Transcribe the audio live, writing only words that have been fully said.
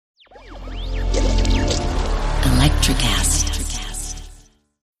NutriCast.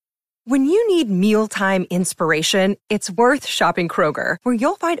 When you need mealtime inspiration, it's worth shopping Kroger, where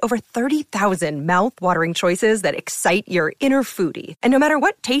you'll find over 30,000 mouth-watering choices that excite your inner foodie. And no matter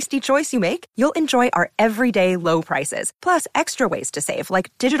what tasty choice you make, you'll enjoy our everyday low prices, plus extra ways to save,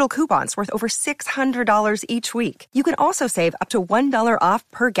 like digital coupons worth over $600 each week. You can also save up to $1 off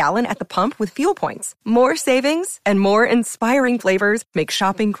per gallon at the pump with fuel points. More savings and more inspiring flavors make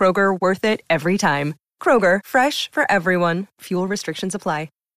shopping Kroger worth it every time. Kroger, fresh for everyone. Fuel restrictions apply.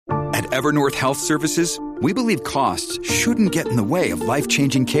 At Evernorth Health Services, we believe costs shouldn't get in the way of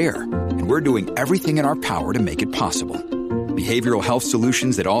life-changing care, and we're doing everything in our power to make it possible. Behavioral health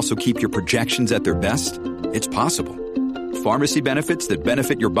solutions that also keep your projections at their best? It's possible. Pharmacy benefits that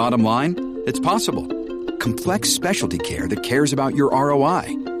benefit your bottom line? It's possible. Complex specialty care that cares about your ROI?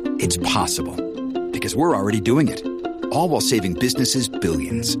 It's possible. Because we're already doing it. All while saving businesses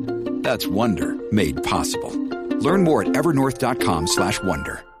billions. That's Wonder made possible. Learn more at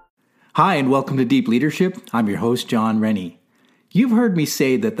evernorth.com/wonder. Hi, and welcome to Deep Leadership. I'm your host, John Rennie. You've heard me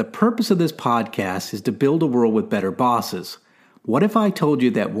say that the purpose of this podcast is to build a world with better bosses. What if I told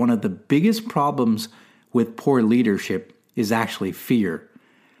you that one of the biggest problems with poor leadership is actually fear?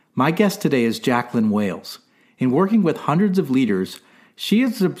 My guest today is Jacqueline Wales. In working with hundreds of leaders, she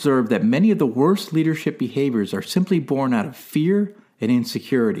has observed that many of the worst leadership behaviors are simply born out of fear and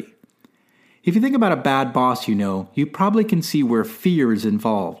insecurity. If you think about a bad boss you probably can see where fear is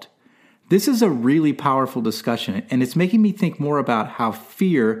involved. This is a really powerful discussion, and it's making me think more about how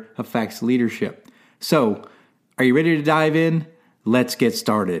fear affects leadership. So, are you ready to dive in? Let's get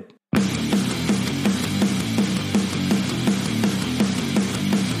started.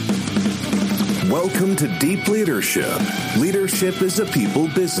 Welcome to Deep Leadership. Leadership is a people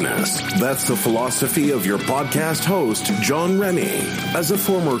business. That's the philosophy of your podcast host, John Rennie. As a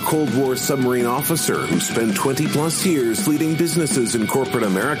former Cold War submarine officer who spent 20 plus years leading businesses in corporate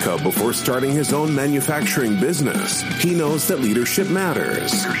America before starting his own manufacturing business, he knows that leadership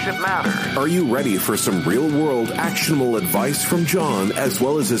matters. Are you ready for some real-world actionable advice from John as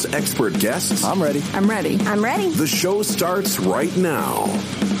well as his expert guests? I'm ready. The show starts right now.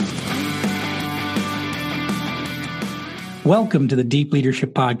 Welcome to the Deep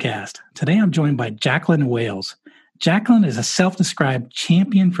Leadership Podcast. Today I'm joined by Jacqueline Wales. Jacqueline is a self-described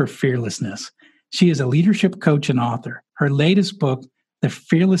champion for fearlessness. She is a leadership coach and author. Her latest book, The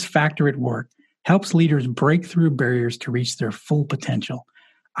Fearless Factor at Work, helps leaders break through barriers to reach their full potential.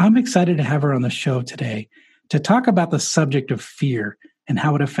 I'm excited to have her on the show today to talk about the subject of fear and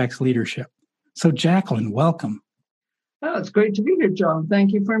how it affects leadership. So Jacqueline, welcome. Oh, it's great to be here, John.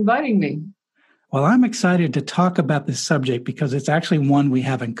 Thank you for inviting me. Well, I'm excited to talk about this subject because it's actually one we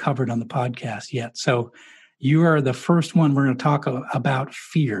haven't covered on the podcast yet. So you are the first one we're going to talk about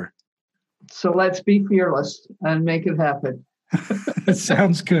fear. So let's be fearless and make it happen. It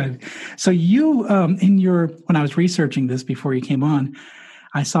sounds good. So you, when I was researching this before you came on,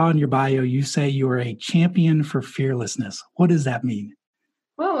 I saw in your bio, you say you are a champion for fearlessness. What does that mean?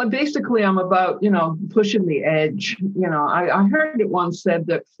 Well, basically, I'm about, pushing the edge. I heard it once said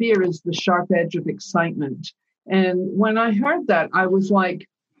that fear is the sharp edge of excitement. And when I heard that, I was like,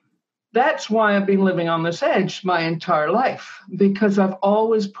 that's why I've been living on this edge my entire life, because I've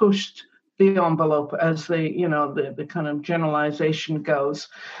always pushed the envelope as the kind of generalization goes.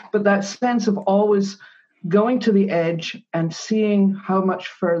 But that sense of always going to the edge and seeing how much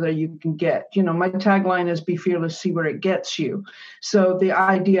further you can get. My tagline is be fearless, see where it gets you. So the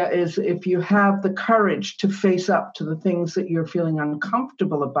idea is if you have the courage to face up to the things that you're feeling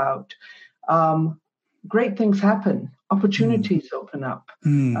uncomfortable about, great things happen. Opportunities open up.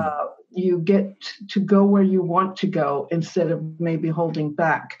 You get to go where you want to go instead of maybe holding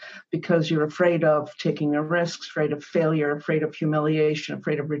back because you're afraid of taking the risks, afraid of failure, afraid of humiliation,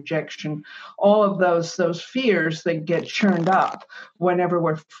 afraid of rejection. All of those fears that get churned up whenever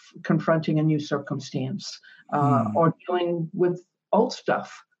we're confronting a new circumstance or dealing with old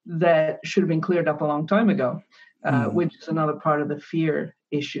stuff that should have been cleared up a long time ago, which is another part of the fear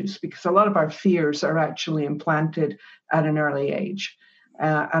issues, because a lot of our fears are actually implanted at an early age.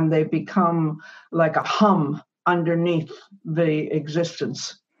 And they become like a hum underneath the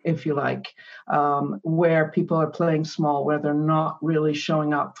existence, if you like, where people are playing small, where they're not really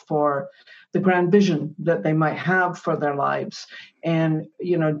showing up for the grand vision that they might have for their lives. And,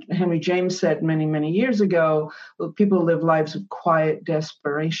 Henry James said many, many years ago, people live lives of quiet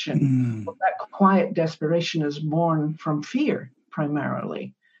desperation. Well, that quiet desperation is born from fear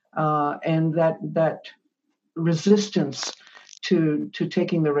primarily. And that resistance to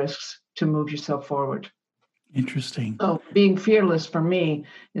taking the risks to move yourself forward. Interesting. So being fearless for me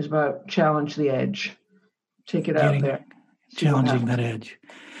is about challenge the edge. take it out there. Challenging that edge.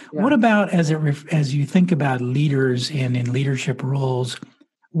 Yeah. What about as you think about leaders and in leadership roles,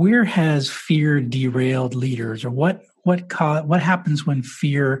 where has fear derailed leaders, or what happens when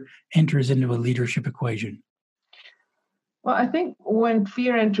fear enters into a leadership equation? Well, I think when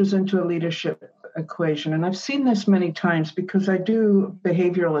fear enters into a leadership equation, and I've seen this many times because I do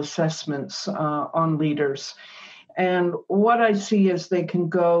behavioral assessments on leaders. And what I see is they can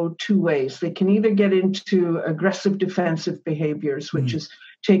go two ways. They can either get into aggressive defensive behaviors, which is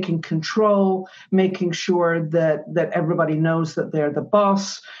taking control, making sure that everybody knows that they're the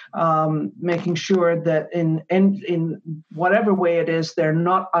boss, making sure that in whatever way it is, they're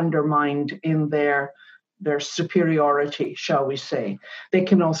not undermined in their superiority, shall we say. They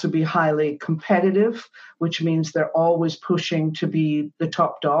can also be highly competitive, which means they're always pushing to be the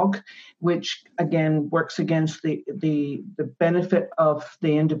top dog, which again works against the benefit of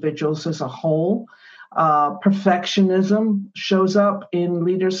the individuals as a whole. Perfectionism shows up in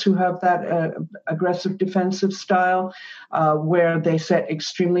leaders who have that aggressive defensive style, where they set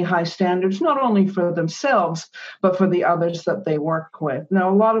extremely high standards, not only for themselves, but for the others that they work with. Now,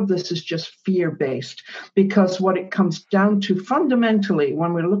 a lot of this is just fear-based, because what it comes down to fundamentally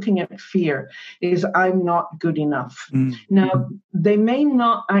when we're looking at fear is I'm not good enough. Mm-hmm. Now, they may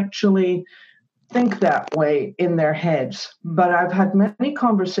not actually think that way in their heads, but I've had many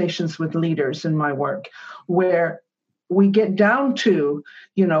conversations with leaders in my work where we get down to,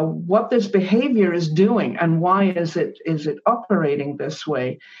 what this behavior is doing and why is it operating this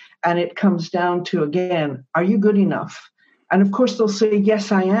way. And it comes down to, again, are you good enough? And of course they'll say,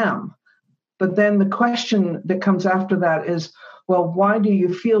 yes, I am. But then the question that comes after that is, well, why do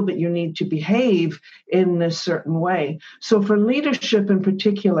you feel that you need to behave in this certain way? So for leadership in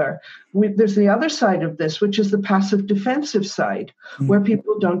particular, there's the other side of this, which is the passive defensive side, where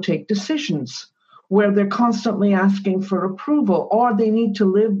people don't take decisions, where they're constantly asking for approval, or they need to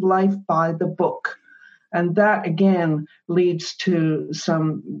live life by the book. And that, again, leads to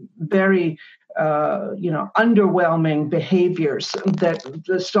some very underwhelming behaviors that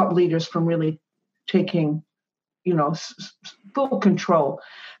stop leaders from really taking full control.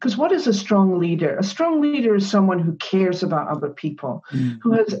 Because what is a strong leader? A strong leader is someone who cares about other people,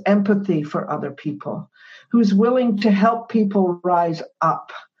 who has empathy for other people, who's willing to help people rise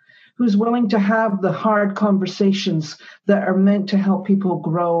up, who's willing to have the hard conversations that are meant to help people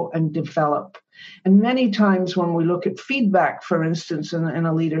grow and develop. And many times when we look at feedback, for instance, in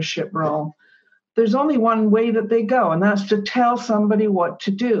a leadership role, there's only one way that they go, and that's to tell somebody what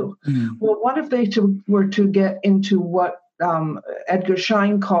to do. Well, what if they were to get into what Edgar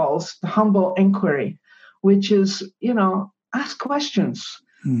Schein calls the humble inquiry, which is, ask questions.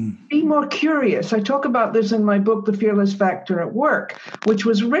 Be more curious. I talk about this in my book, The Fearless Factor at Work, which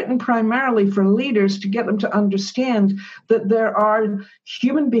was written primarily for leaders to get them to understand that there are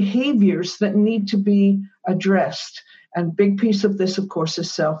human behaviors that need to be addressed. And big piece of this, of course,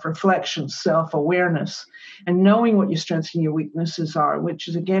 is self-reflection, self-awareness, and knowing what your strengths and your weaknesses are, which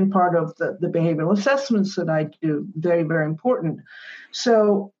is, again, part of the behavioral assessments that I do, very, very important.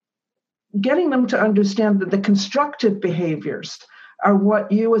 So getting them to understand that the constructive behaviors are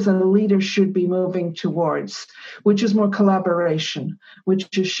what you as a leader should be moving towards, which is more collaboration, which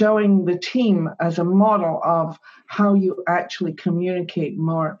is showing the team as a model of how you actually communicate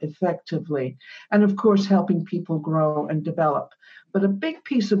more effectively. And of course, helping people grow and develop. But a big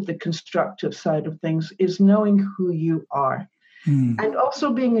piece of the constructive side of things is knowing who you are. And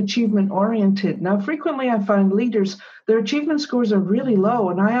also being achievement oriented. Now, frequently I find leaders, their achievement scores are really low.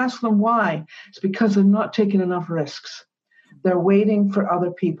 And I ask them why. It's because they're not taking enough risks. They're waiting for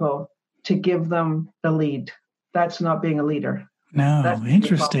other people to give them the lead. That's not being a leader. No,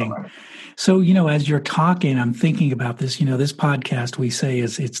 interesting. So, as you're talking, I'm thinking about this, this podcast we say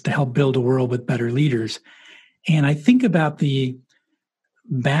it's to help build a world with better leaders. And I think about the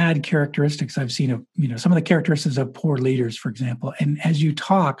bad characteristics I've seen of, some of the characteristics of poor leaders, for example. And as you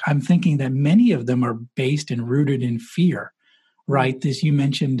talk, I'm thinking that many of them are based and rooted in fear. Right. You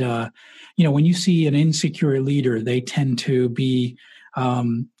mentioned, when you see an insecure leader, they tend to be,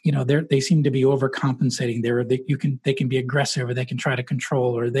 they seem to be overcompensating. They can be aggressive, or they can try to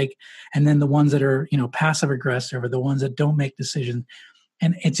control, and then the ones that are, passive aggressive are the ones that don't make decisions.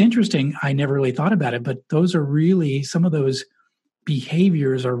 And it's interesting. I never really thought about it, but those are really, some of those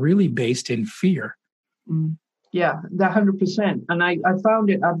behaviors are really based in fear. Yeah, 100%. And I found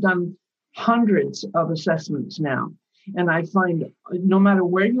it. I've done hundreds of assessments now. And I find no matter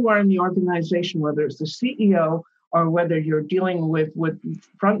where you are in the organization, whether it's the CEO or whether you're dealing with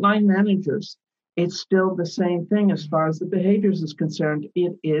frontline managers, it's still the same thing as far as the behaviors is concerned.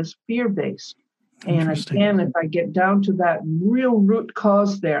 It is fear-based. And again, if I get down to that real root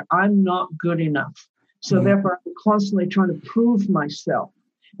cause there, I'm not good enough. So therefore, I'm constantly trying to prove myself.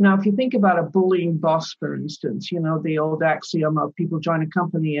 Now, if you think about a bullying boss, for instance, the old axiom of people join a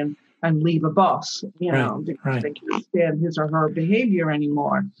company and leave a boss, because they can't stand his or her behavior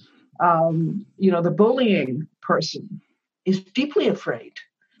anymore. The bullying person is deeply afraid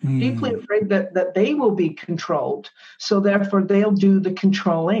that they will be controlled. So therefore, they'll do the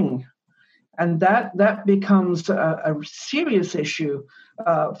controlling. And that becomes a serious issue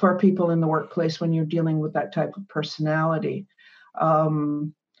for people in the workplace when you're dealing with that type of personality.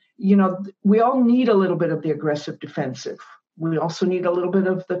 We all need a little bit of the aggressive defensive. We also need a little bit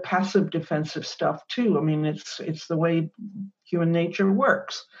of the passive defensive stuff too. I mean, it's the way human nature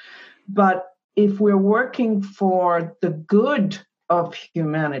works. But if we're working for the good of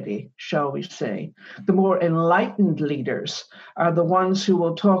humanity, shall we say, the more enlightened leaders are the ones who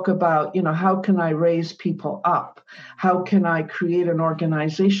will talk about, how can I raise people up? How can I create an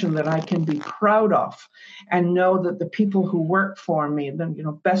organization that I can be proud of and know that the people who work for me,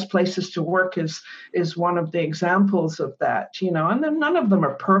 the best places to work is one of the examples of that, and then none of them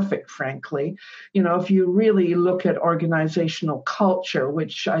are perfect, frankly. If you really look at organizational culture,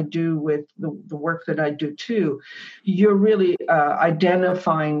 which I do with the work that I do too, you're really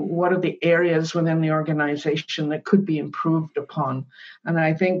identifying what are the areas within the organization that could be improved upon. And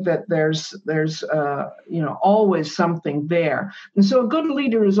I think that there's always something there. And so a good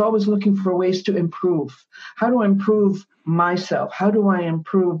leader is always looking for ways to improve. How do I improve myself? How do I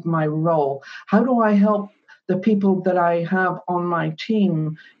improve my role? How do I help the people that I have on my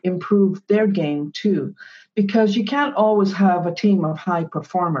team improve their game too? Because you can't always have a team of high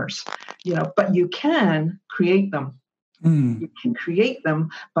performers, but you can create them. You can create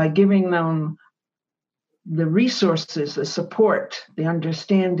them by giving them the resources, the support, the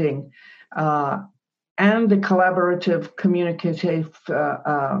understanding, and the collaborative, communicative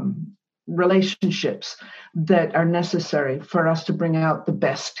relationships that are necessary for us to bring out the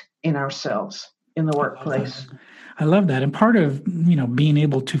best in ourselves in the workplace. I love that. And part of, being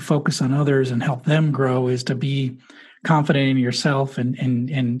able to focus on others and help them grow is to be confident in yourself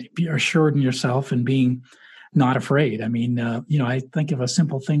and be assured in yourself and being not afraid. I mean, I think of a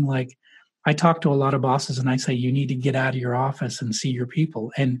simple thing like I talk to a lot of bosses and I say, you need to get out of your office and see your people.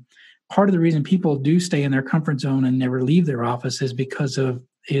 And part of the reason people do stay in their comfort zone and never leave their office is because of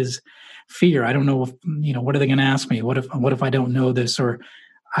fear. I don't know if, what are they going to ask me? What if I don't know this? Or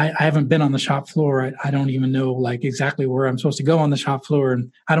I haven't been on the shop floor. I don't even know exactly where I'm supposed to go on the shop floor.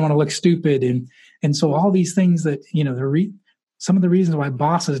 And I don't want to look stupid. And so all these things that, some of the reasons why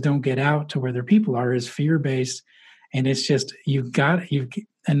bosses don't get out to where their people are is fear-based. And it's just,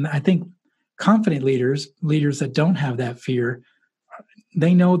 and I think confident leaders that don't have that fear,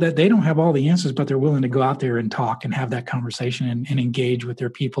 they know that they don't have all the answers, but they're willing to go out there and talk and have that conversation and engage with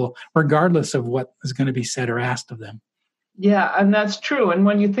their people, regardless of what is going to be said or asked of them. Yeah, and that's true. And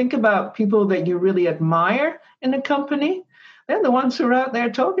when you think about people that you really admire in a company, they're the ones who are out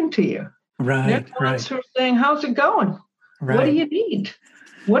there talking to you. Right. They're the ones who are saying, how's it going? Right. What do you need?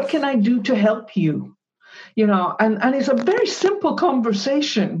 What can I do to help you? And it's a very simple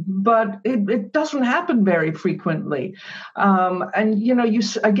conversation, but it doesn't happen very frequently. I've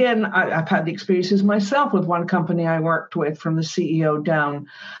had the experiences myself with one company I worked with from the CEO down.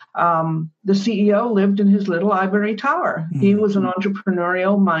 The CEO lived in his little ivory tower. Mm-hmm. He was an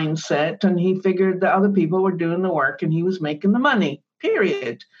entrepreneurial mindset, and he figured that other people were doing the work and he was making the money,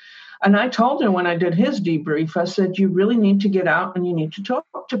 period. And I told him when I did his debrief, I said, you really need to get out and you need to talk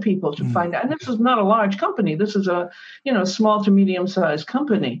to people to find out. And this is not a large company. This is a, small to medium-sized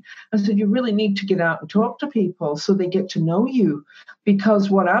company. I said, you really need to get out and talk to people so they get to know you.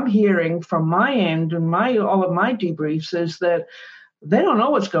 Because what I'm hearing from my end and all of my debriefs is that they don't know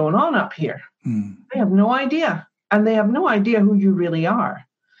what's going on up here. They have no idea. And they have no idea who you really are.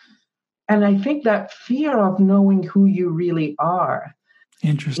 And I think that fear of knowing who you really are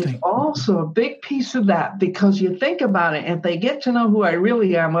Interesting. It's also a big piece of that, because you think about it, if they get to know who I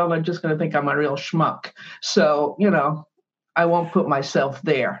really am, well, they're just going to think I'm a real schmuck. So, I won't put myself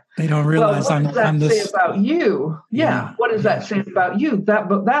there. They don't realize what does that say about you? Yeah. What does that say about you?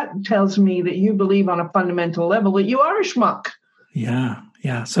 That tells me that you believe on a fundamental level that you are a schmuck. Yeah.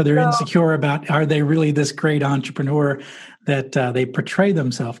 Yeah. So they're insecure about, are they really this great entrepreneur that they portray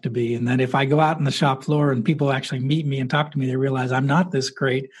themselves to be? And then if I go out on the shop floor and people actually meet me and talk to me, they realize I'm not this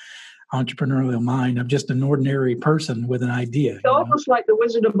great entrepreneurial mind. I'm just an ordinary person with an idea. It's almost like the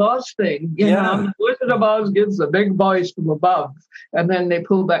Wizard of Oz thing. The Wizard of Oz gives a big voice from above, and then they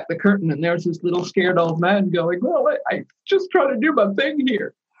pull back the curtain and there's this little scared old man going, well, I'm just trying to do my thing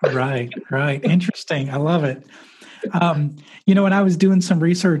here. Right. Interesting. I love it. When I was doing some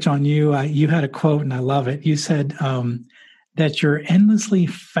research on you, you had a quote, and I love it. You said that you're endlessly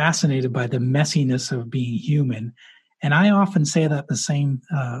fascinated by the messiness of being human. And I often say that the same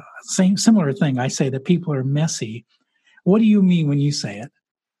similar thing. I say that people are messy. What do you mean when you say it?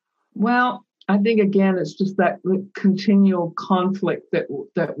 Well, I think, again, it's just that continual conflict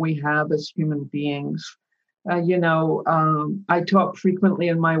that we have as human beings. I talk frequently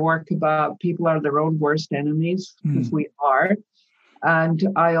in my work about people are their own worst enemies, because we are. And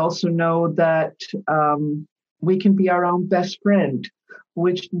I also know that we can be our own best friend.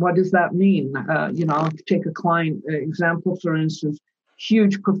 What does that mean? I'll take a client example, for instance,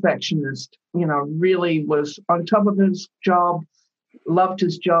 huge perfectionist, really was on top of his job, loved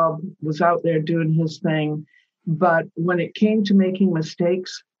his job, was out there doing his thing. But when it came to making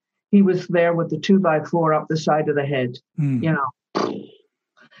mistakes, he was there with the 2x4 up the side of the head.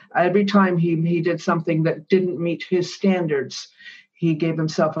 Every time he did something that didn't meet his standards, he gave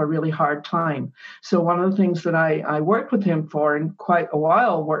himself a really hard time. So one of the things that I worked with him for, and quite a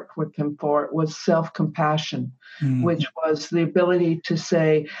while worked with him for, was self-compassion, which was the ability to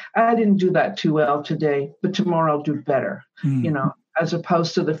say, I didn't do that too well today, but tomorrow I'll do better, as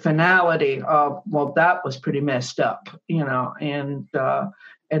opposed to the finality of, well, that was pretty messed up, and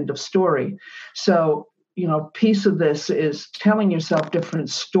end of story. So, piece of this is telling yourself different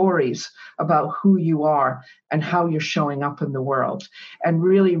stories about who you are and how you're showing up in the world, and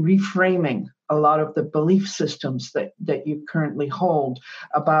really reframing a lot of the belief systems that you currently hold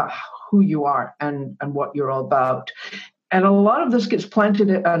about who you are and what you're all about. And a lot of this gets planted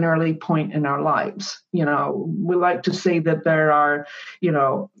at an early point in our lives. We like to say that there are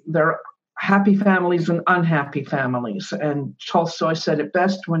happy families and unhappy families. And Tolstoy said it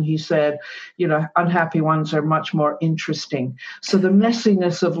best when he said, unhappy ones are much more interesting. So the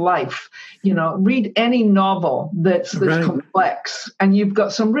messiness of life, read any novel that's right. complex, and you've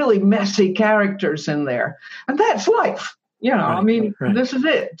got some really messy characters in there. And that's life. Right. This is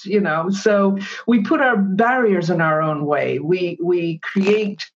it, so we put our barriers in our own way. We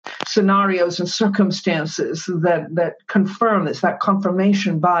create scenarios and circumstances that confirm this, that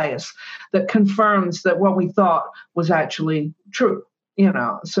confirmation bias that confirms that what we thought was actually true,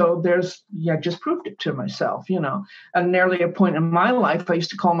 so I just proved it to myself, At an earlier point in my life, I used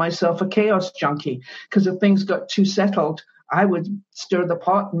to call myself a chaos junkie, because if things got too settled, I would stir the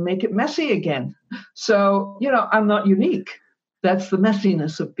pot and make it messy again. So, I'm not unique. That's the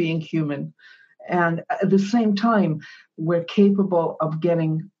messiness of being human. And at the same time, we're capable of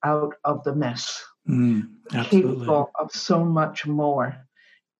getting out of the mess. Capable of so much more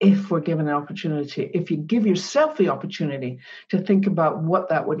if we're given an opportunity. If you give yourself the opportunity to think about what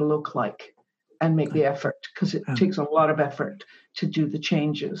that would look like and make the effort, because it takes a lot of effort to do the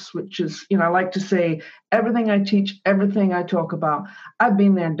changes, which is, I like to say, everything I teach, everything I talk about, I've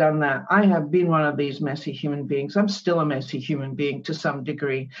been there, done that. I have been one of these messy human beings. I'm still a messy human being to some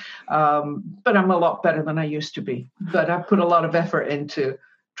degree, but I'm a lot better than I used to be. But I've put a lot of effort into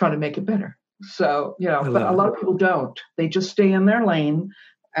trying to make it better. So, but a lot of people don't. They just stay in their lane,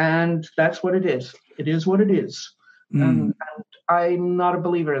 and that's what it is. It is what it is. And I'm not a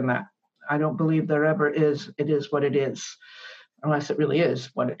believer in that. I don't believe there ever is. It is what it is. Unless it really is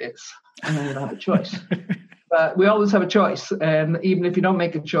what it is. And then you don't have a choice. But we always have a choice. And even if you don't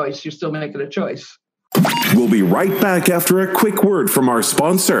make a choice, you're still making a choice. We'll be right back after a quick word from our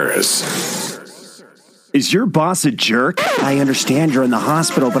sponsors. Is your boss a jerk? I understand you're in the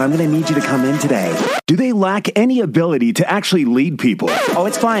hospital, but I'm going to need you to come in today. Do they lack any ability to actually lead people? Oh,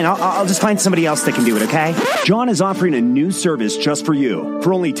 it's fine. I'll just find somebody else that can do it, okay? John is offering a new service just for you.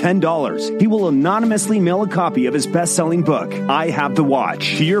 For only $10, he will anonymously mail a copy of his best-selling book, I Have the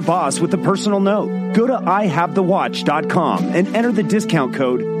Watch, to your boss with a personal note. Go to IHaveTheWatch.com and enter the discount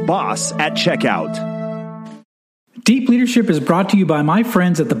code BOSS at checkout. Deep Leadership is brought to you by my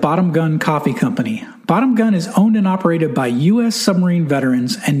friends at the Bottom Gun Coffee Company. Bottom Gun is owned and operated by U.S. submarine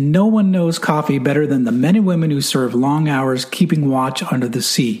veterans, and no one knows coffee better than the men and women who serve long hours keeping watch under the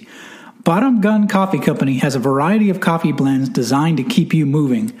sea. Bottom Gun Coffee Company has a variety of coffee blends designed to keep you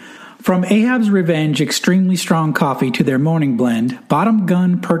moving. From Ahab's Revenge extremely strong coffee to their morning blend, Bottom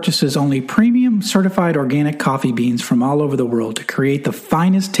Gun purchases only premium certified organic coffee beans from all over the world to create the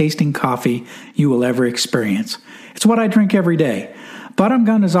finest tasting coffee you will ever experience. It's what I drink every day. Bottom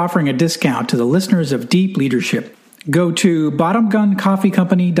Gun is offering a discount to the listeners of Deep Leadership. Go to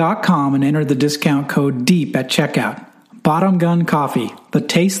bottomguncoffeecompany.com and enter the discount code DEEP at checkout. Bottom Gun Coffee, the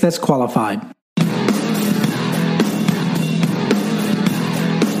taste that's qualified.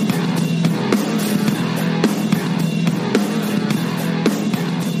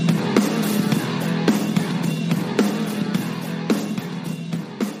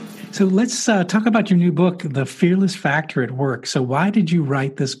 So let's talk about your new book, The Fearless Factor at Work. So why did you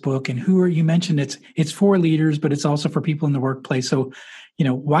write this book, and who are you mentioned? It's for leaders, but it's also for people in the workplace. So,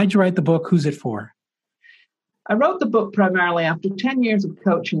 why'd you write the book? Who's it for? I wrote the book primarily after 10 years of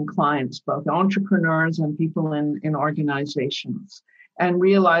coaching clients, both entrepreneurs and people in organizations, and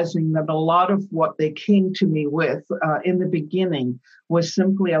realizing that a lot of what they came to me with in the beginning was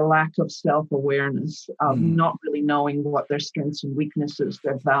simply a lack of self-awareness, of not really knowing what their strengths and weaknesses,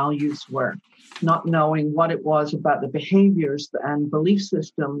 their values were, not knowing what it was about the behaviors and belief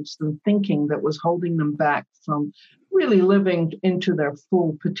systems and thinking that was holding them back from really living into their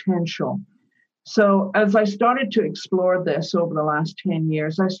full potential. So as I started to explore this over the last 10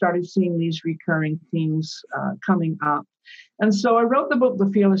 years, I started seeing these recurring themes coming up. And so I wrote the book, The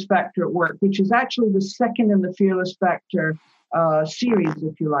Fearless Factor at Work, which is actually the second in the Fearless Factor series,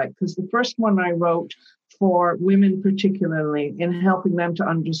 if you like, because the first one I wrote for women particularly in helping them to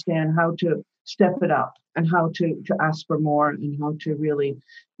understand how to step it up and how to ask for more and how to really,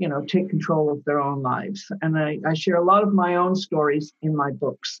 take control of their own lives. And I share a lot of my own stories in my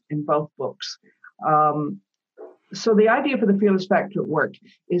books, in both books. So the idea for the Fearless Factor at Work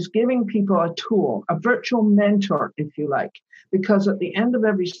is giving people a tool, a virtual mentor, if you like, because at the end of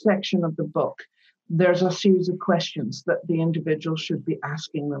every section of the book, there's a series of questions that the individual should be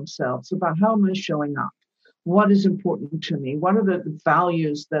asking themselves about how am I showing up? What is important to me? What are the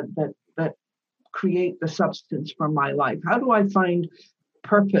values that create the substance for my life? How do I find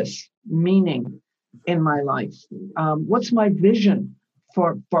purpose, meaning in my life? What's my vision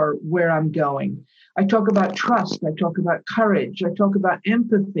for where I'm going? I talk about trust. I talk about courage. I talk about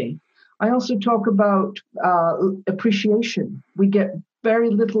empathy. I also talk about appreciation. We get very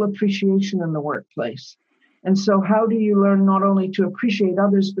little appreciation in the workplace. And so how do you learn not only to appreciate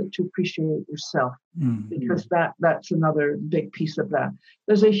others, but to appreciate yourself? Because that's another big piece of that.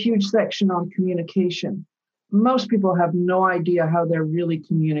 There's a huge section on communication. Most people have no idea how they're really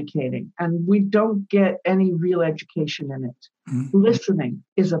communicating, and we don't get any real education in it. Listening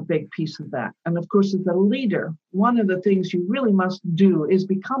is a big piece of that. And of course, as a leader, one of the things you really must do is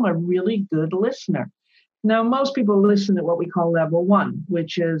become a really good listener. Now, most people listen at what we call level one,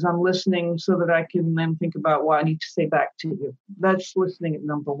 which is I'm listening so that I can then think about what I need to say back to you. That's listening at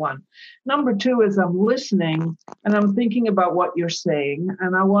number one. Number two is I'm listening and I'm thinking about what you're saying,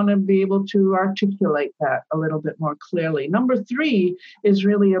 and I want to be able to articulate that a little bit more clearly. Number three is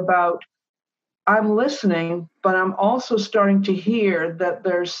really about I'm listening, but I'm also starting to hear that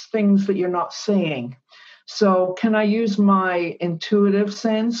there's things that you're not saying. So can I use my intuitive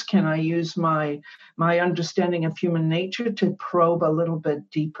sense? Can I use my understanding of human nature to probe a little bit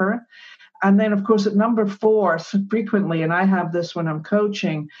deeper? And then, of course, at number four, frequently, and I have this when I'm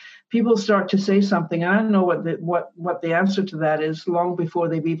coaching, people start to say something, and I know what the answer to that is long before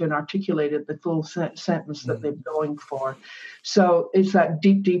they've even articulated the full sentence that they're going for. So it's that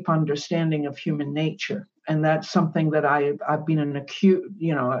deep, deep understanding of human nature. And that's something that I've been an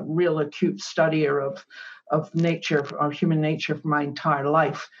a real acute studier of nature, or human nature, for my entire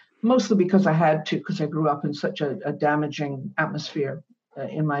life, mostly because I had to, because I grew up in such a damaging atmosphere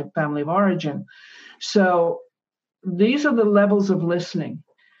in my family of origin. So these are the levels of listening,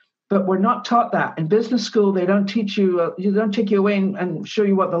 but we're not taught that. In business school, they don't teach you, you don't take you away and show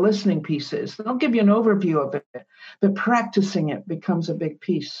you what the listening piece is. They don't give you an overview of it, but practicing it becomes a big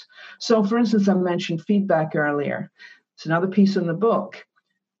piece. So for instance, I mentioned feedback earlier. It's another piece in the book.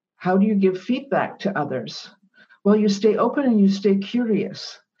 How do you give feedback to others? Well, you stay open and you stay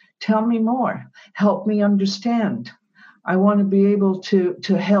curious. Tell me more. Help me understand. I want to be able to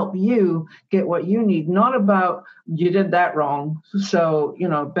help you get what you need, not about you did that wrong, so,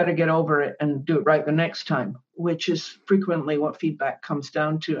 better get over it and do it right the next time, which is frequently what feedback comes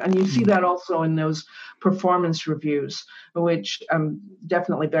down to. And you see that also in those performance reviews, which I'm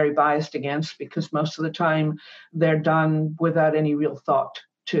definitely very biased against, because most of the time they're done without any real thought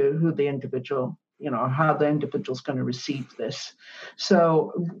to who the individual, how the individual's going to receive this.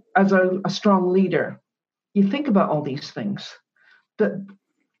 So as a strong leader, you think about all these things, but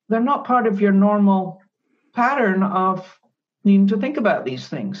they're not part of your normal pattern of needing to think about these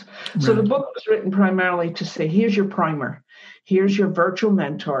things. Right. So the book was written primarily to say, here's your primer. Here's your virtual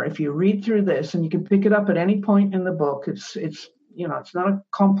mentor. If you read through this, and you can pick it up at any point in the book, it's not a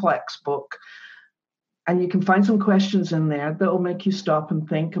complex book. And you can find some questions in there that will make you stop and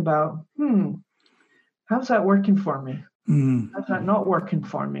think about, how's that working for me? How's that not working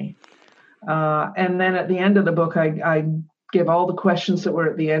for me? And then at the end of the book, I give all the questions that were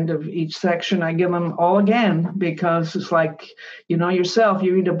at the end of each section. I give them all again, because it's like, yourself,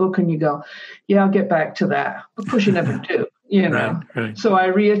 you read a book and you go, yeah, I'll get back to that. Of course, you never do. you know. Right. So I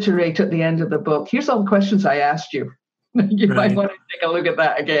reiterate at the end of the book, here's all the questions I asked you. You might want to take a look at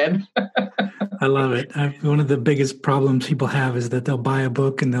that again. I love it. One of the biggest problems people have is that they'll buy a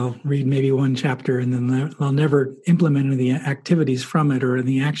book and they'll read maybe one chapter and then they'll never implement any of the activities from it or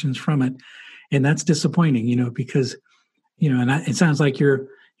the actions from it. And that's disappointing, because, it sounds like you're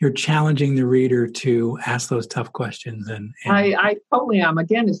challenging the reader to ask those tough questions. And I totally am.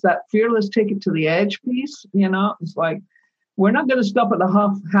 Again, it's that fearless, take it to the edge piece. It's like, we're not going to stop at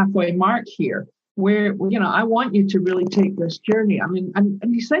the halfway mark here. I want you to really take this journey. I mean,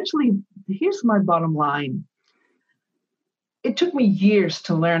 and essentially, here's my bottom line. It took me years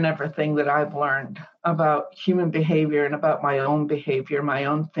to learn everything that I've learned about human behavior and about my own behavior, my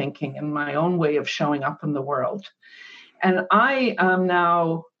own thinking, and my own way of showing up in the world. And I am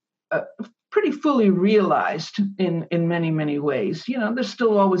now pretty fully realized in many, many ways. There's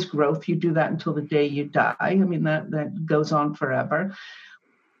still always growth. You do that until the day you die. I mean, that goes on forever.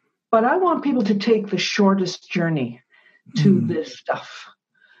 But I want people to take the shortest journey to this stuff.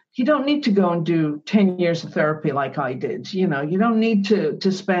 You don't need to go and do 10 years of therapy like I did. You don't need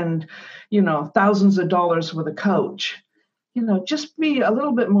to spend, thousands of dollars with a coach. Just be a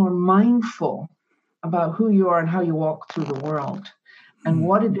little bit more mindful about who you are and how you walk through the world and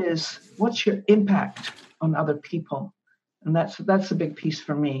what it is, what's your impact on other people. And that's a big piece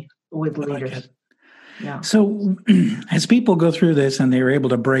for me with leaders. Like yeah. So as people go through this and they're able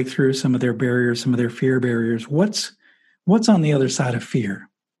to break through some of their barriers, some of their fear barriers, what's on the other side of fear?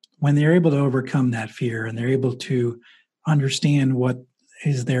 When they're able to overcome that fear and they're able to understand what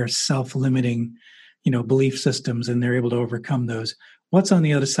is their self-limiting, belief systems, and they're able to overcome those, what's on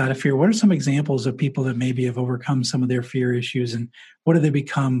the other side of fear? What are some examples of people that maybe have overcome some of their fear issues, and what do they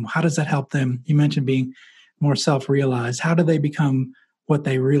become? How does that help them? You mentioned being more self-realized. How do they become what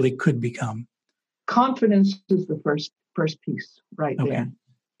they really could become? Confidence is the first piece right there.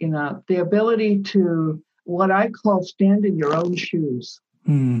 The ability to, what I call, stand in your own shoes.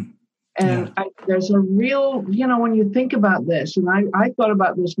 And there's a real, when you think about this, and I thought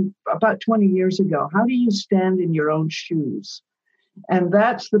about this about 20 years ago, how do you stand in your own shoes? And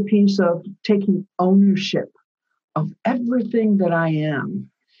that's the piece of taking ownership of everything that I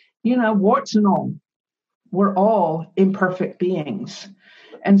am, warts and all. We're all imperfect beings.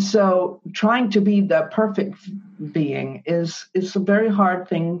 And so trying to be the perfect being is a very hard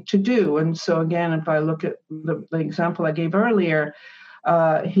thing to do. And so again, if I look at the example I gave earlier,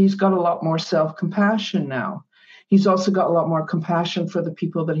 he's got a lot more self-compassion now. He's also got a lot more compassion for the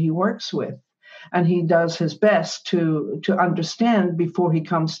people that he works with. And he does his best to understand before he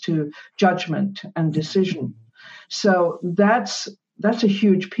comes to judgment and decision. So that's a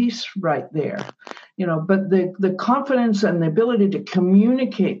huge piece right there. But the confidence and the ability to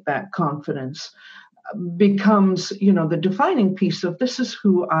communicate that confidence becomes, the defining piece of this is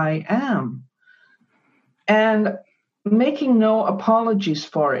who I am. And making no apologies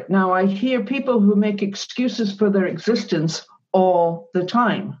for it. Now, I hear people who make excuses for their existence all the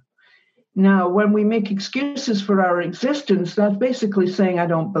time. Now, when we make excuses for our existence, that's basically saying I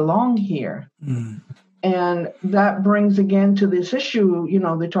don't belong here. And that brings again to this issue,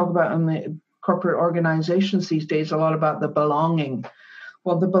 they talk about in the corporate organizations these days a lot about the belonging.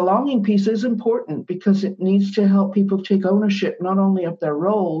 Well, the belonging piece is important because it needs to help people take ownership not only of their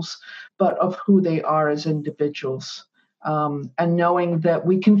roles, but of who they are as individuals. And knowing that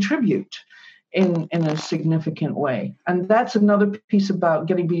we contribute in a significant way. And that's another piece about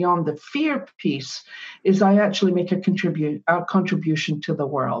getting beyond the fear piece, is I actually make a contribution to the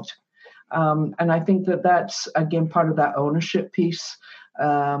world. And I think that's, again, part of that ownership piece.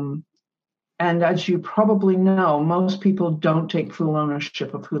 And as you probably know, most people don't take full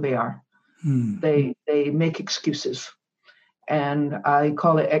ownership of who they are. They make excuses. And I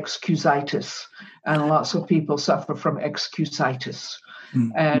call it excusitis. And lots of people suffer from excusitis.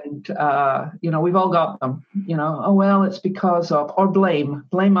 And, we've all got them, it's because of, or blame.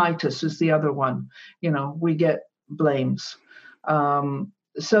 Blameitis is the other one. We get blames.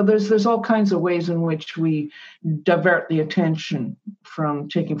 So there's all kinds of ways in which we divert the attention from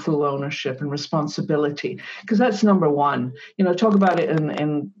taking full ownership and responsibility, because that's number one. Talk about it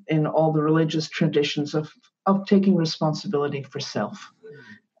in all the religious traditions of taking responsibility for self.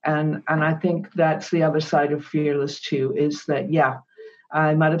 And I think that's the other side of fearless too, is that,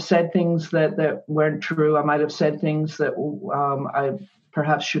 I might have said things that weren't true. I might have said things that I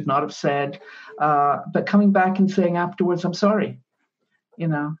perhaps should not have said, but coming back and saying afterwards, I'm sorry.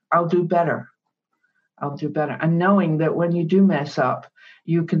 I'll do better. I'll do better. And knowing that when you do mess up,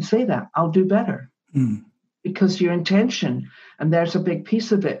 you can say that, I'll do better. Because your intention, and there's a big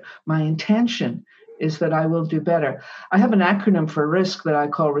piece of it, my intention is that I will do better. I have an acronym for risk that I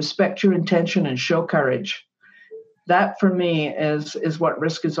call respect your intention and show courage. That for me is what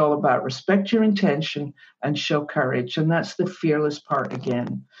risk is all about. Respect your intention and show courage. And that's the fearless part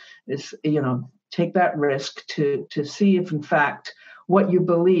again, is, take that risk to see if in fact what you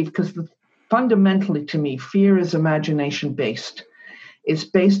believe, because fundamentally to me, fear is imagination based. It's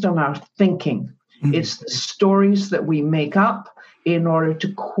based on our thinking. Mm-hmm. It's the stories that we make up in order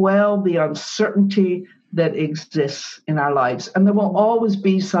to quell the uncertainty that exists in our lives. And there will always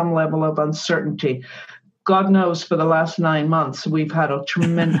be some level of uncertainty. God knows for the last 9 months, we've had a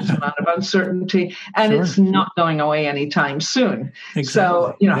tremendous amount of uncertainty, and It's not going away anytime soon. Exactly.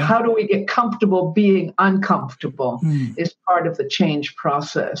 So, how do we get comfortable being uncomfortable is part of the change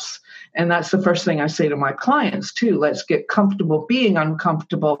process. And that's the first thing I say to my clients, too. Let's get comfortable being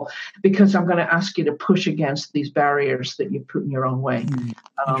uncomfortable, because I'm going to ask you to push against these barriers that you put in your own way.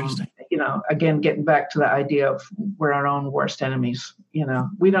 Again, getting back to the idea of we're our own worst enemies.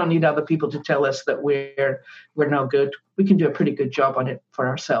 We don't need other people to tell us that we're no good. We can do a pretty good job on it for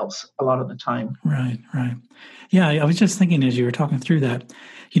ourselves a lot of the time. Right. Yeah, I was just thinking as you were talking through that,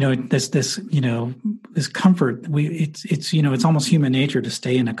 this comfort. It's almost human nature to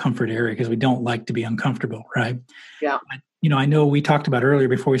stay in a comfort area because we don't like to be uncomfortable, right? Yeah. I know we talked about earlier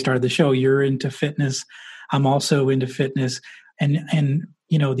before we started the show. You're into fitness. I'm also into fitness, and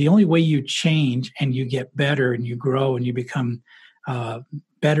the only way you change and you get better and you grow and you become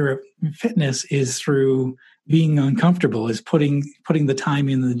better at fitness is through being uncomfortable, is putting the time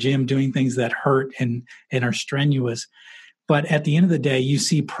in the gym, doing things that hurt and are strenuous. But at the end of the day, you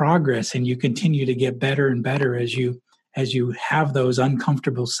see progress and you continue to get better and better as you have those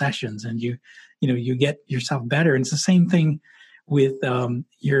uncomfortable sessions, and you get yourself better. And it's the same thing with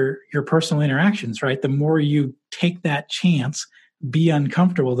your personal interactions, right? The more you take that chance, be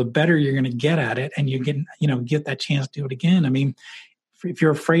uncomfortable, the better you're going to get at it, and you get that chance to do it again. I mean, if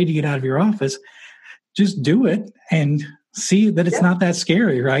you're afraid to get out of your office, just do it and see that it's not that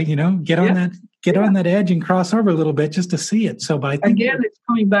scary, right? Get on that edge and cross over a little bit just to see it. So, but I think again, it's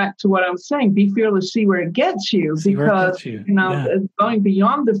coming back to what I'm saying: be fearless, see where it gets you, because going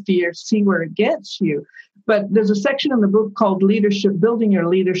beyond the fear, see where it gets you. But there's a section in the book called "Leadership: Building Your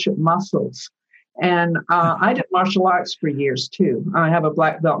Leadership Muscles." And I did martial arts for years, too. I have a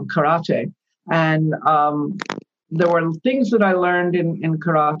black belt in karate. And there were things that I learned in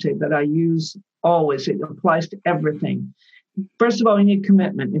karate that I use always. It applies to everything. First of all, you need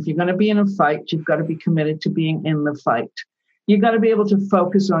commitment. If you're going to be in a fight, you've got to be committed to being in the fight. You've got to be able to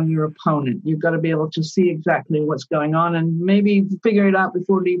focus on your opponent. You've got to be able to see exactly what's going on and maybe figure it out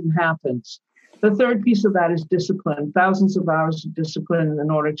before it even happens. The third piece of that is discipline, thousands of hours of discipline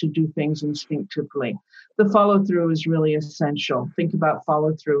in order to do things instinctively. The follow-through is really essential. Think about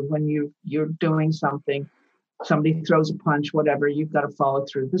follow-through when you're doing something. Somebody throws a punch, whatever, you've got to follow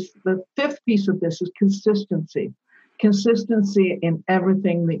through. The fifth piece of this is consistency. Consistency in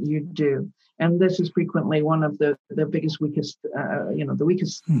everything that you do. And this is frequently one of the weakest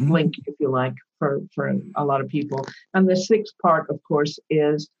link, if you like, for a lot of people. And the sixth part, of course,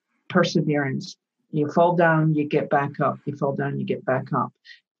 is perseverance. You fall down, you get back up. You fall down, you get back up.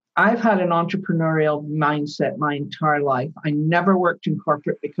 I've had an entrepreneurial mindset my entire life. I never worked in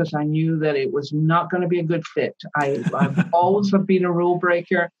corporate because I knew that it was not going to be a good fit. I've always been a rule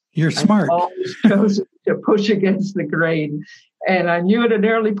breaker. You're smart. I've always chosen to push against the grain. And I knew at an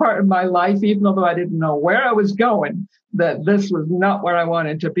early part of my life, even though I didn't know where I was going, that this was not where I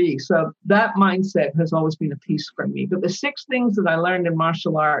wanted to be. So that mindset has always been a piece for me. But the 6 things that I learned in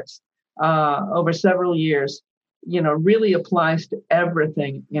martial arts over several years, really applies to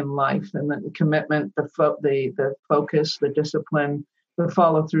everything in life. And the commitment, the focus, the discipline, the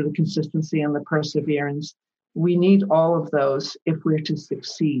follow through, the consistency, and the perseverance. We need all of those if we're to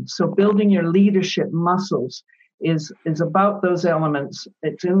succeed. So building your leadership muscles is about those elements.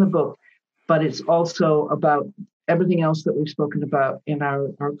 It's in the book, but it's also about everything else that we've spoken about in our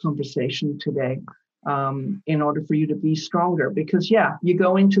conversation today, in order for you to be stronger. Because, you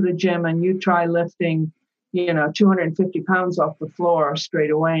go into the gym and you try lifting, 250 pounds off the floor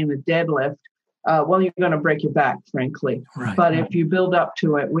straight away in a deadlift. Well, you're going to break your back, frankly. Right, but if you build up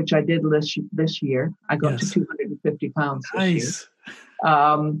to it, which I did this year, I got to 250 pounds this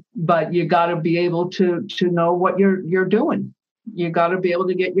year. But you got to be able to know what you're doing. You got to be able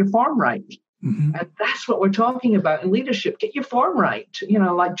to get your form right. Mm-hmm. And that's what we're talking about in leadership. Get your form right.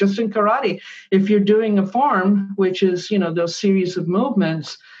 Like just in karate, if you're doing a form, which is, those series of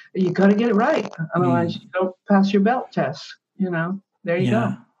movements, you got to get it right. Otherwise, you don't pass your belt test. There you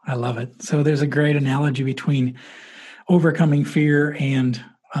go. I love it. So there's a great analogy between overcoming fear and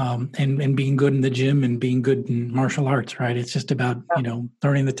and being good in the gym and being good in martial arts, right? It's just about,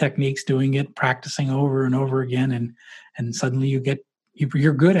 learning the techniques, doing it, practicing over and over again. And suddenly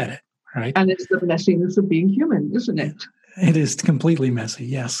you're good at it, right? And it's the messiness of being human, isn't it? It is completely messy.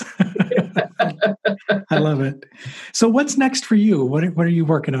 Yes. I love it. So what's next for you? What are you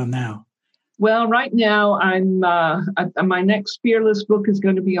working on now? Well, right now my next Fearless book is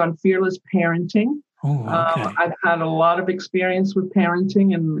going to be on fearless parenting. Oh, okay. I've had a lot of experience with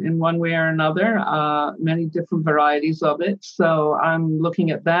parenting in one way or another, many different varieties of it. So I'm looking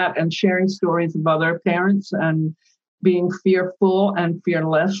at that and sharing stories of other parents and being fearful and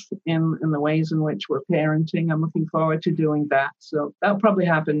fearless in the ways in which we're parenting. I'm looking forward to doing that. So that'll probably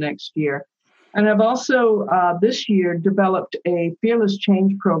happen next year. And I've also this year developed a Fearless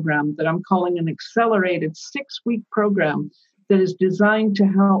Change program that I'm calling an accelerated 6-week program that is designed to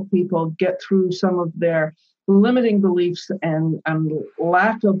help people get through some of their limiting beliefs and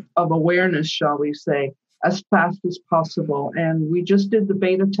lack of awareness, shall we say, as fast as possible. And we just did the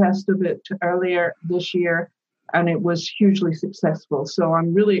beta test of it earlier this year, and it was hugely successful. So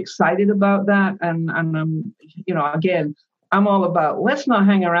I'm really excited about that. And I'm, again, I'm all about, let's not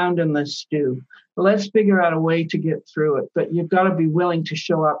hang around in this stew. Let's figure out a way to get through it. But you've got to be willing to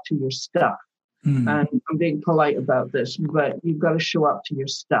show up to your stuff. And I'm being polite about this, but you've got to show up to your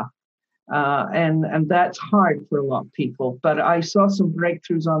stuff. And that's hard for a lot of people. But I saw some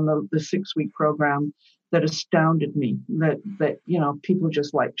breakthroughs on the 6-week program that astounded me, that people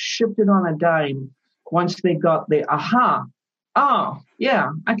just like shifted on a dime once they got the aha. Oh, yeah,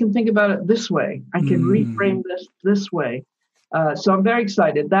 I can think about it this way. I can reframe this way. So I'm very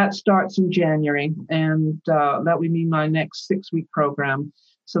excited. That starts in January, and that would be my next 6-week program.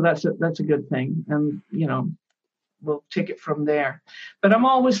 So that's a good thing. And, we'll take it from there. But I'm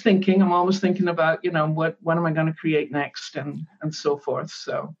always thinking about, what am I going to create next and so forth.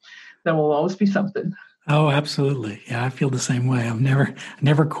 So there will always be something. Oh, absolutely. Yeah, I feel the same way. I've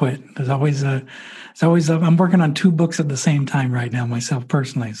never quit. There's always I'm working on 2 books at the same time right now myself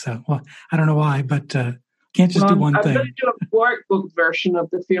personally. So, well, I don't know why, but can't just do one thing. I'm going to do a workbook version of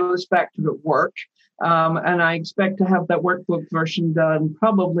the Fearless Factor at Work. And I expect to have that workbook version done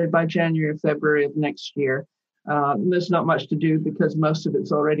probably by January or February of next year. There's not much to do because most of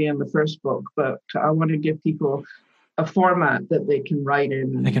it's already in the first book, but I want to give people a format that they can write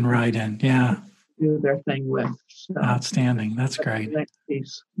in. Yeah. Do their thing with. So outstanding. That's great. The next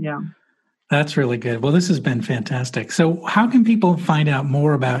piece. Yeah. That's really good. Well, this has been fantastic. So how can people find out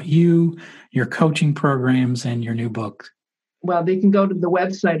more about you, your coaching programs, and your new book? Well, they can go to the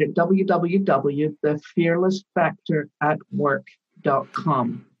website at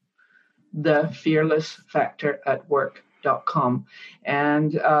www.thefearlessfactoratwork.com. Thefearlessfactoratwork.com.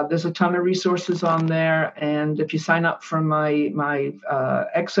 And there's a ton of resources on there. And if you sign up for my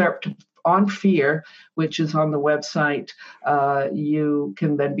excerpt on fear, which is on the website, you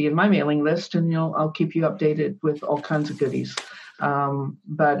can then be in my mailing list, and I'll keep you updated with all kinds of goodies.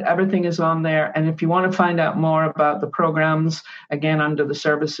 But everything is on there. And if you want to find out more about the programs, again, under the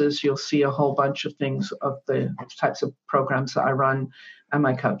services, you'll see a whole bunch of things of the types of programs that I run and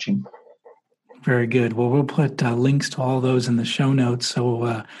my coaching. Very good. Well, we'll put links to all those in the show notes.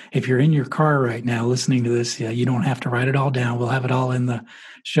 So if you're in your car right now listening to this, you don't have to write it all down. We'll have it all in the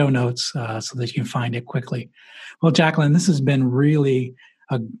show notes so that you can find it quickly. Well, Jacqueline, this has been really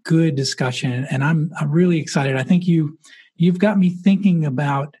a good discussion, and I'm really excited. I think you've got me thinking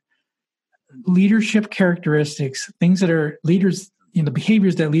about leadership characteristics, things that are leaders, the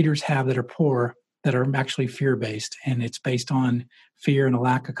behaviors that leaders have that are poor, that are actually fear-based, and it's based on fear and a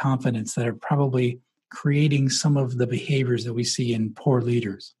lack of confidence that are probably creating some of the behaviors that we see in poor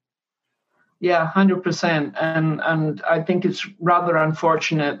leaders. Yeah, 100%. And I think it's rather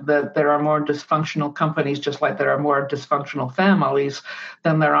unfortunate that there are more dysfunctional companies, just like there are more dysfunctional families,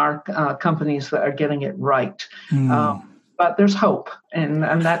 than there are companies that are getting it right. But there's hope,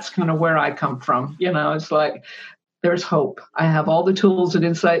 and that's kind of where I come from. It's like, there's hope. I have all the tools and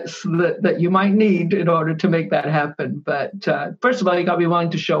insights that you might need in order to make that happen. But first of all, you got to be willing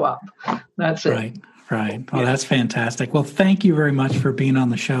to show up. That's it. Right. Well, that's fantastic. Well, thank you very much for being on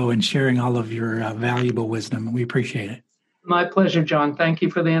the show and sharing all of your valuable wisdom. We appreciate it. My pleasure, John. Thank you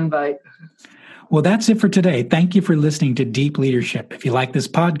for the invite. Well, that's it for today. Thank you for listening to Deep Leadership. If you like this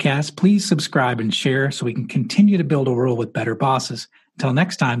podcast, please subscribe and share so we can continue to build a world with better bosses. Until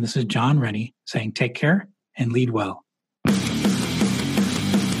next time, this is John Rennie saying take care and lead well.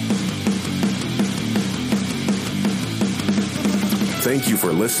 Thank you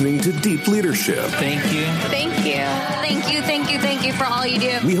for listening to Deep Leadership. Thank you. Thank you. Thank you for all you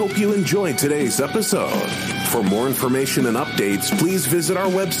do. We hope you enjoyed today's episode. For more information and updates, please visit our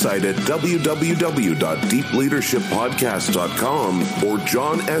website at www.deepleadershippodcast.com or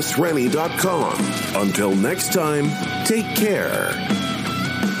johnsrennie.com. Until next time, take care.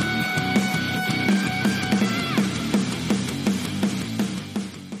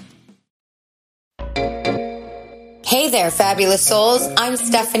 Hey there, fabulous souls. I'm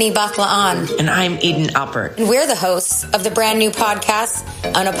Stephanie Baklaan. And I'm Eden Alpert. And we're the hosts of the brand new podcast,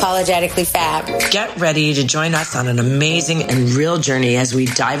 Unapologetically Fab. Get ready to join us on an amazing and real journey as we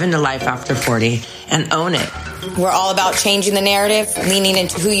dive into life after 40 and own it. We're all about changing the narrative, leaning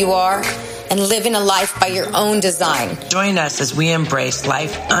into who you are, and living a life by your own design. Join us as we embrace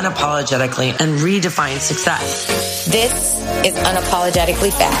life unapologetically and redefine success. This is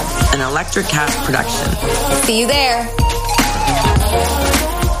Unapologetically Fab, an Electric Cast production. See you there.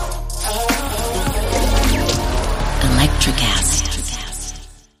 Electricast.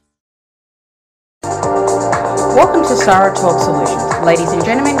 Welcome to Sarah Talk Solutions. Ladies and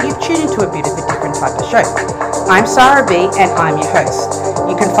gentlemen, you've tuned into a bit of a different type of show. I'm Sarah B and I'm your host.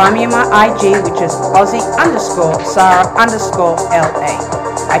 You can find me on my IG, which is Aussie_Sarah_LA.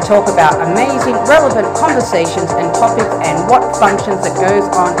 I talk about amazing, relevant conversations and topics and what functions that goes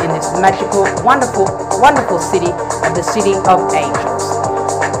on in this magical, wonderful, wonderful city of the City of Angels.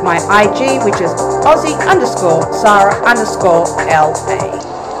 My IG, which is Aussie_Sarah_LA.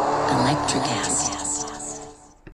 Electric